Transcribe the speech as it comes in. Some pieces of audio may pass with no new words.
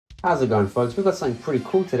How's it going, folks? We've got something pretty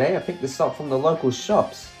cool today. I picked this up from the local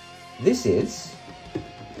shops. This is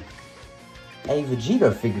a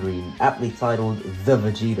Vegito figurine, aptly titled The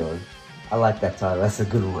Vegito. I like that title, that's a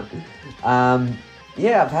good one.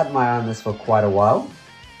 Yeah, I've had my eye on this for quite a while.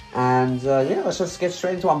 And yeah, let's just get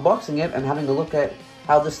straight into unboxing it and having a look at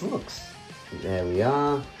how this looks. There we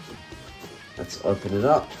are. Let's open it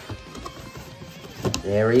up.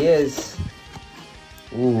 There he is.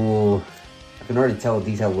 Ooh, I can already tell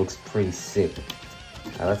the detail looks pretty sick.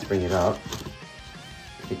 Let's bring it up.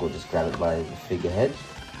 I think we'll just grab it by the figurehead.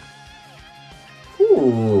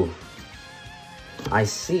 Ooh, I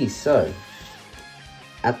see. So,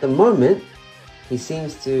 at the moment, he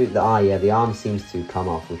seems to, the arm seems to come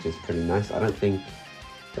off, which is pretty nice. I don't think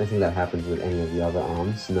that happens with any of the other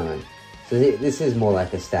arms, no. So this is more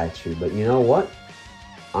like a statue, but you know what?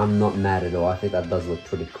 I'm not mad at all. I think that does look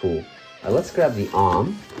pretty cool. Let's grab the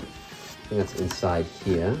arm. I think that's inside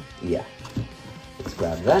here. Yeah. Let's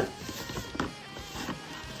grab that.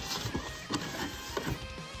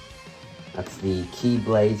 That's the key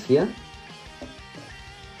blade here.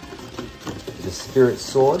 The spirit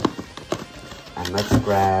sword. And let's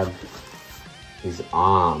grab his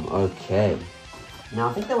arm. Okay. Now,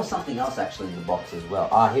 I think there was something else actually in the box as well.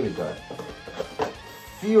 Ah, here we go.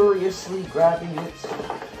 Furiously grabbing it.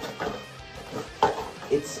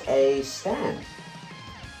 It's a stand.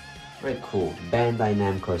 Very cool. Bandai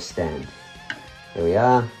Namco stand. There we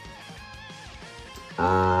are.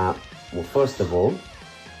 Well, first of all,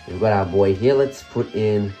 we've got our boy here. Let's put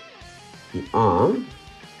in the arm.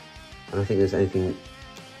 I don't think there's anything.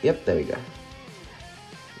 Yep, there we go.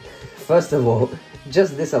 First of all,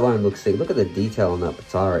 just this alone looks sick. Look at the detail on that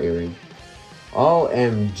Materia earring.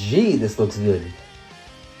 OMG, this looks good.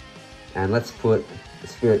 And let's put the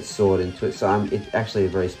spirit sword into it. So it's actually a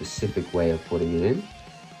very specific way of putting it in.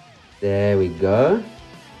 There we go.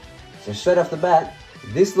 So straight off the bat,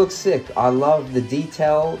 this looks sick. I love the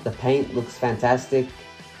detail. The paint looks fantastic.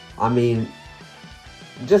 I mean,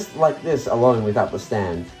 just like this alone without the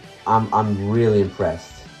stand, I'm really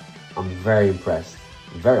impressed. I'm very impressed.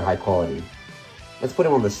 Very high quality. Let's put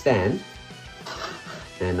him on the stand,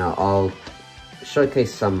 and I'll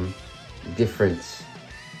showcase some different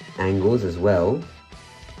angles as well,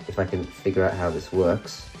 if I can figure out how this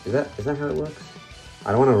works. Is that how it works? I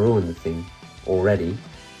don't want to ruin the thing already.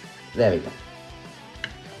 There we go.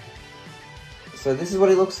 So this is what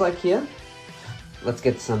it looks like here. Let's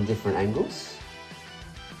get some different angles.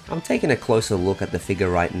 I'm taking a closer look at the figure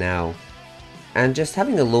right now, and just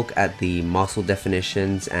having a look at the muscle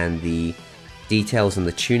definitions and the details on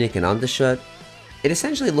the tunic and undershirt. It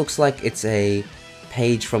essentially looks like it's a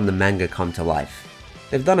page from the manga come to life.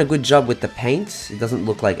 They've done a good job with the paint. It doesn't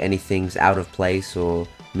look like anything's out of place or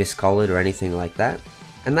miscolored or anything like that.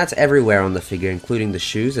 And that's everywhere on the figure, including the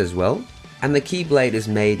shoes as well. And the keyblade is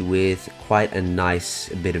made with quite a nice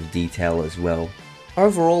bit of detail as well.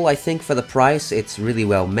 Overall, I think for the price, it's really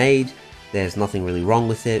well made. There's nothing really wrong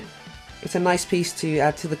with it. It's a nice piece to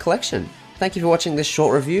add to the collection. Thank you for watching this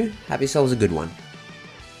short review. Have yourselves a good one.